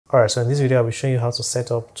Alright, so in this video I'll be showing you how to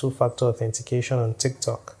set up two-factor authentication on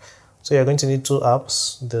TikTok. So you're going to need two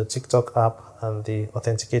apps, the TikTok app and the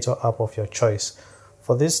Authenticator app of your choice.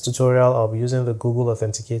 For this tutorial I'll be using the Google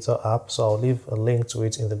Authenticator app, so I'll leave a link to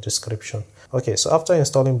it in the description. Okay, so after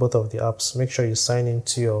installing both of the apps, make sure you sign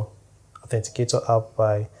into your Authenticator app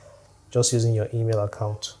by just using your email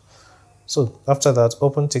account. So after that,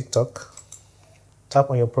 open TikTok, tap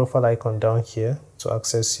on your profile icon down here to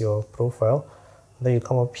access your profile. Then you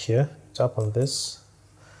come up here, tap on this.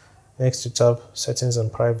 Next you tap settings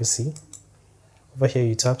and privacy. Over here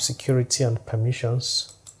you tap security and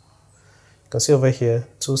permissions. You can see over here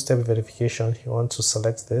two-step verification. You want to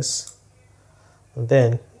select this. And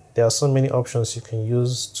then there are so many options you can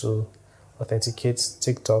use to authenticate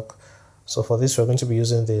TikTok. So for this we're going to be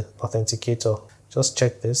using the Authenticator. Just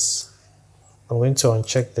check this. I'm going to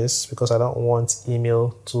uncheck this because I don't want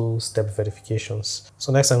email two-step verifications.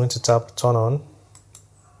 So next I'm going to tap turn on.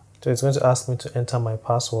 So it's going to ask me to enter my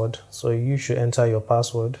password. So you should enter your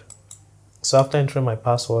password. So after entering my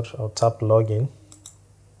password, I'll tap login.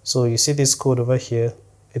 So you see this code over here.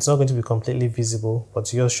 It's not going to be completely visible,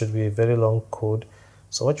 but yours should be a very long code.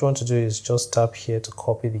 So what you want to do is just tap here to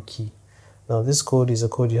copy the key. Now this code is a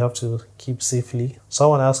code you have to keep safely.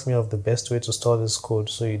 Someone asked me of the best way to store this code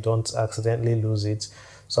so you don't accidentally lose it.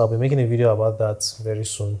 So I'll be making a video about that very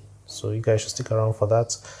soon. So you guys should stick around for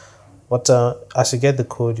that. But as you get the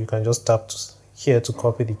code, you can just tap here to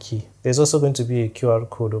copy the key. There's also going to be a QR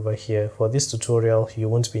code over here. For this tutorial, you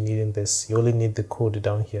won't be needing this. You only need the code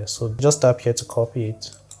down here. So just tap here to copy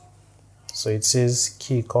it. So it says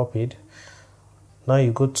key copied. Now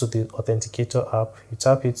you go to the Authenticator app. You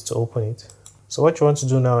tap it to open it. So what you want to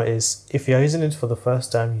do now is, if you are using it for the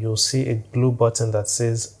first time, you'll see a blue button that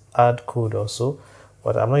says add code also.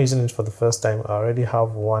 But I'm not using it for the first time. I already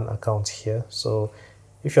have one account here. So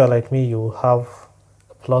if you're like me, you have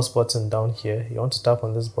a plus button down here. You want to tap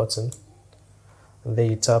on this button and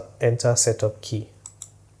then you tap enter setup key.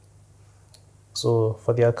 So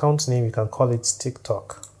for the account name, you can call it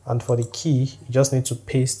TikTok. And for the key, you just need to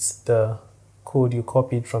paste the code you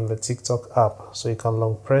copied from the TikTok app. So you can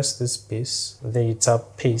long press this space and then you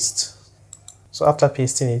tap paste. So after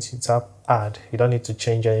pasting it, you tap add. You don't need to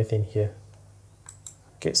change anything here.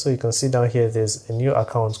 Okay, so you can see down here, there's a new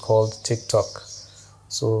account called TikTok.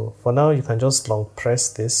 So for now, you can just long press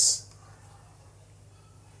this.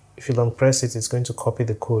 If you long press it, it's going to copy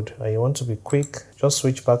the code. And you want to be quick, just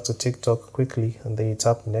switch back to TikTok quickly and then you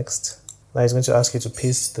tap next. Now it's going to ask you to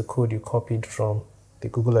paste the code you copied from the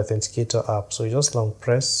Google Authenticator app. So you just long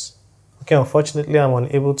press. Okay, unfortunately, I'm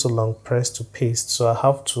unable to long press to paste, so I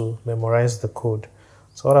have to memorize the code.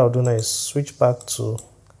 So what I'll do now is switch back to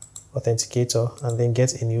Authenticator and then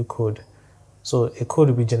get a new code. So a code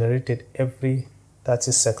will be generated every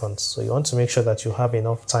 30 seconds. So you want to make sure that you have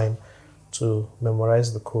enough time to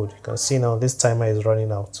memorize the code. You can see now this timer is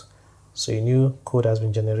running out. So a new code has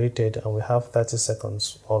been generated and we have 30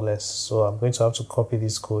 seconds or less. So I'm going to have to copy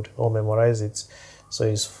this code or memorize it. So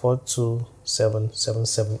it's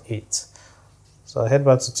 427778. So I head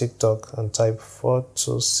back to TikTok and type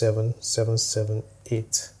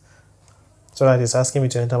 427778. So that is asking me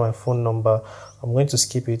to enter my phone number. I'm going to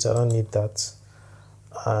skip it. I don't need that.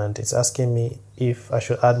 And it's asking me if I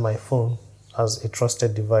should add my phone as a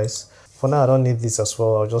trusted device. For now, I don't need this as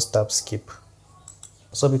well. I'll just tap skip.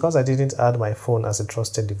 So because I didn't add my phone as a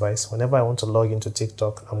trusted device, whenever I want to log into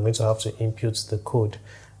TikTok, I'm going to have to input the code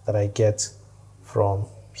that I get from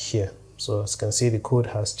here. So as you can see, the code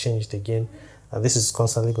has changed again, and this is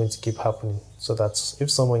constantly going to keep happening, so that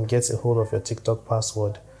if someone gets a hold of your TikTok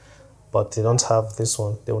password but they don't have this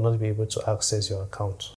one, they will not be able to access your account.